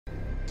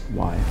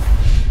Why?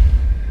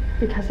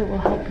 Because it will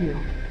help you.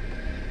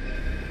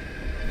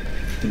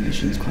 The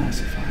mission's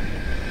classified.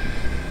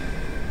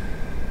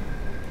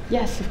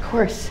 Yes, of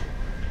course,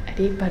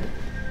 Eddie, but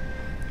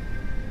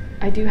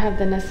I do have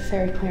the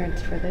necessary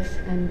clearance for this,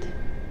 and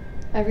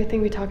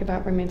everything we talk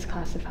about remains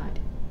classified.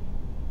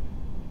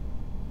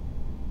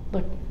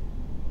 Look,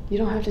 you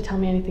don't have to tell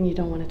me anything you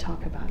don't want to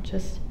talk about.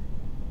 Just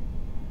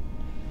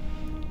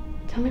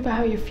tell me about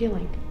how you're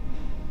feeling,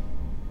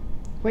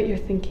 what you're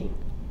thinking,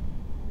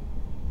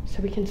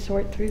 so we can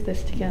sort through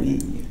this together.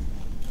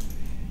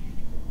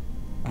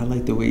 I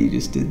like the way you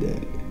just did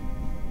that.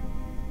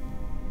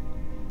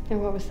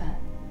 And what was that?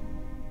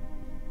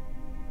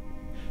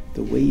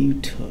 The way you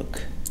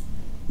took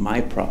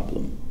my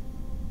problem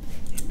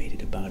and made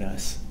it about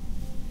us.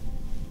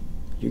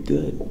 You're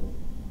good.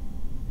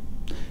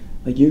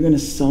 Like you're gonna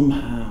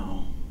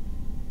somehow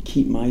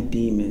keep my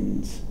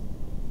demons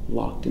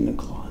locked in the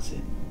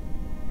closet.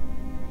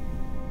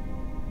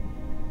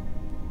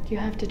 You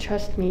have to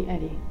trust me,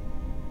 Eddie.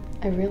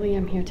 I really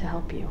am here to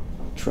help you.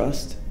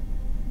 Trust?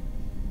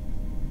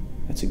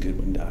 That's a good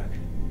one, Doc.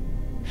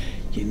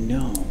 You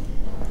know,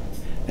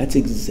 that's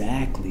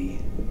exactly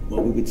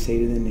what we would say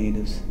to the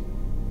natives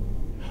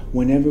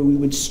whenever we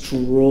would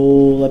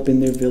stroll up in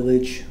their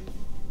village,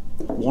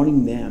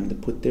 wanting them to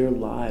put their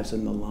lives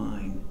on the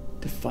line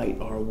to fight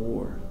our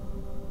war.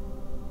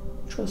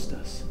 Trust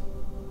us.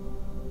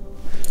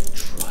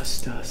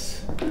 Trust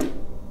us.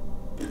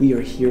 We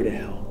are here to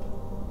help.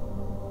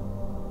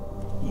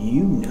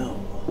 You know,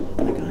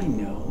 like I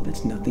know,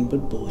 that's nothing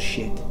but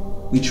bullshit.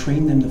 We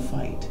train them to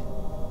fight.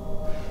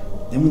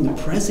 Then when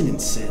the president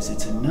says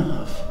it's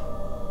enough,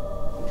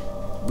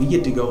 we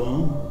get to go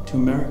home to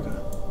America.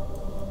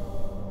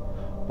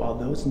 While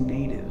those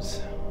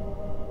natives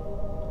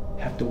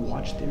have to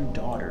watch their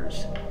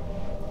daughters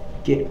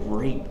get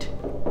raped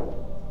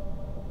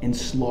and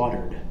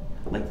slaughtered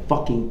like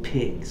fucking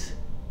pigs.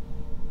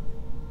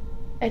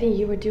 Eddie,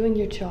 you were doing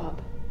your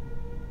job.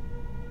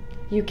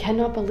 You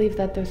cannot believe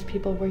that those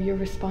people were your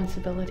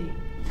responsibility.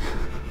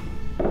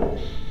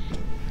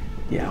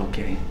 Yeah,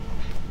 okay.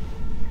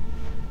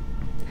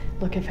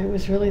 Look, if it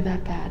was really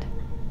that bad,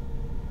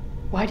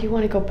 why do you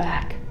want to go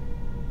back?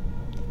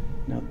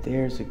 Now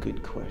there's a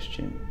good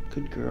question.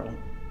 Good girl.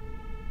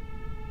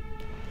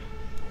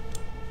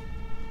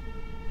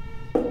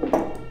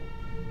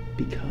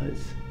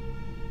 Because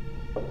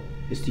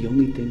it's the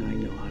only thing I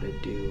know how to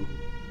do.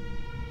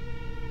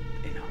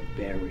 And I'm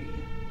very,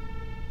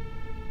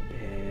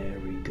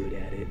 very good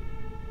at it.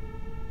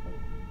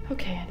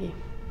 Okay, Eddie.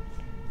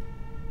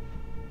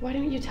 Why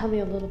don't you tell me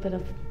a little bit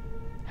of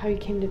how you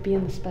came to be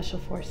in the Special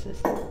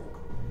Forces?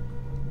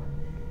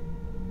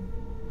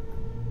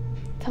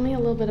 Tell me a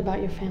little bit about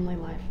your family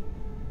life.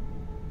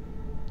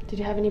 Did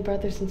you have any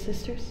brothers and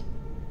sisters?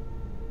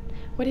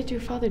 What did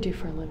your father do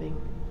for a living?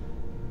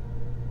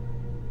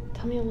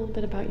 Tell me a little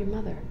bit about your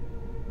mother.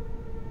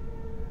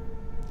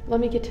 Let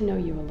me get to know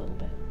you a little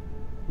bit.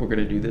 We're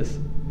gonna do this?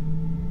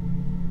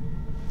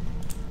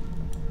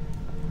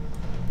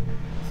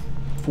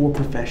 4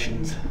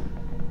 professions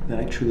that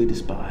I truly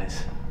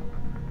despise.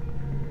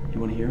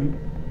 You wanna hear them?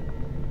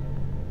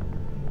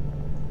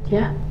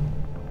 Yeah.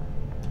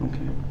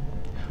 Okay.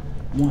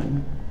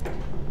 1,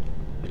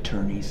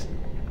 attorneys.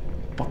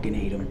 Fucking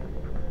hate them.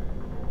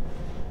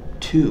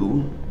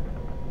 2,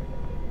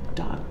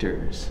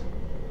 doctors.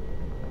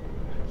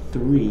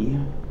 3,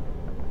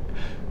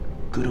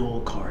 good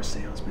old car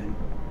salesman.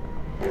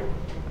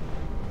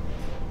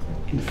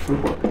 And 4,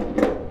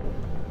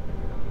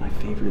 my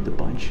favorite of the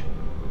bunch,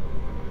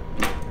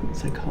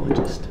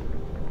 psychologist.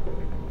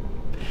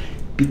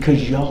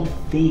 Because y'all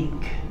think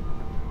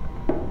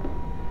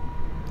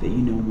that you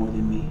know more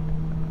than me.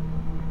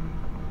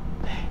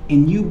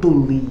 And you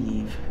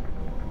believe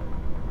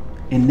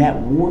in that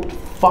warped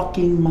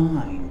fucking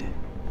mind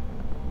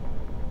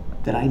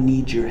that I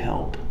need your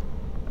help.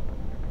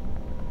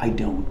 I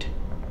don't.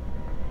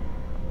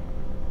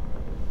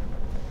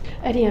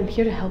 Eddie, I'm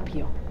here to help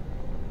you.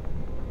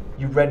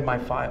 You read my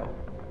file.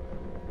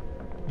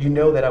 You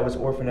know that I was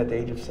orphaned at the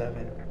age of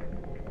 7.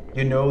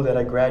 You know that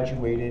I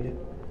graduated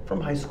from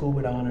high school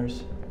with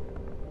honors.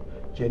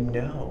 You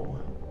know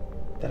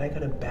that I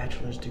got a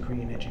bachelor's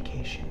degree in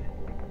education.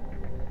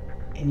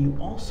 And you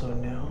also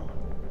know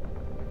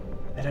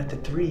that after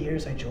 3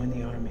 years I joined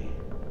the Army.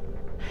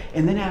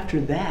 And then after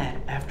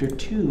that, after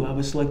 2, I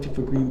was selected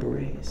for Green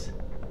Berets.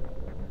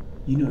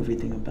 You know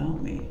everything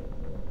about me.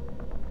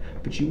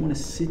 But you want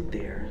to sit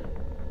there,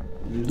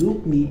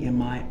 look me in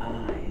my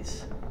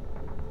eyes,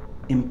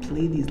 and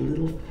play these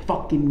little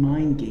fucking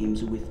mind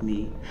games with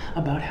me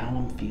about how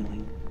I'm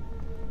feeling.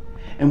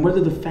 And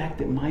whether the fact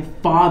that my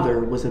father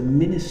was a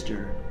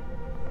minister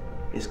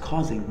is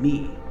causing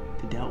me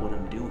to doubt what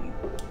I'm doing.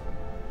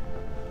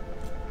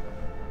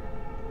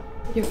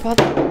 Your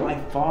father? My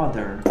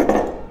father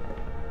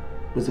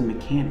was a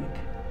mechanic.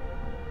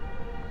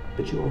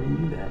 But you already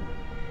knew that.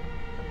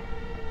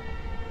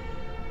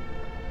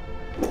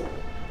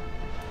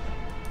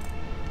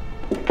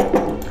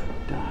 Look,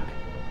 Doc.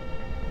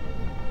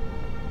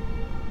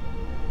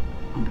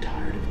 I'm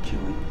tired of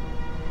killing.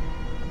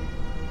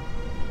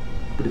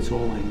 it's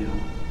all I know.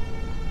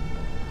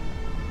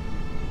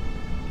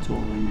 It's all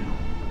I know.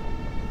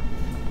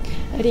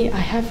 Eddie, I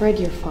have read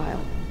your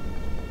file.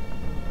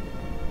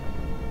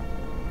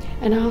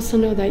 And I also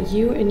know that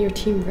you and your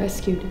team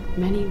rescued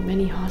many,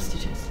 many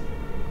hostages.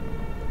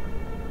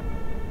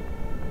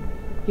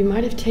 You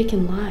might have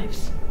taken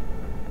lives,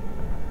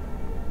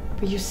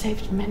 but you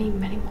saved many,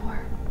 many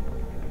more.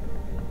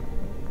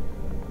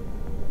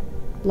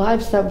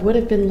 Lives that would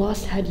have been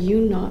lost had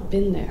you not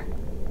been there.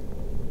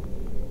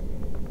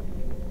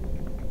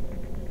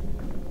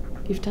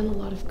 You've done a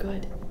lot of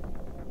good.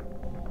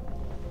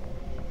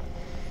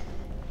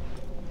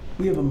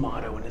 We have a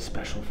motto in the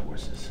Special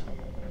Forces.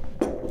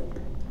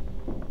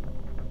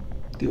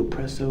 The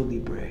oppresso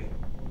libre.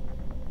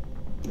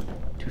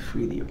 To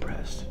free the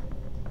oppressed.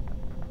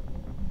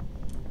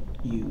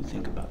 You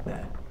think about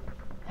that.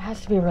 It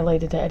has to be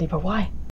related to Eddie, but why?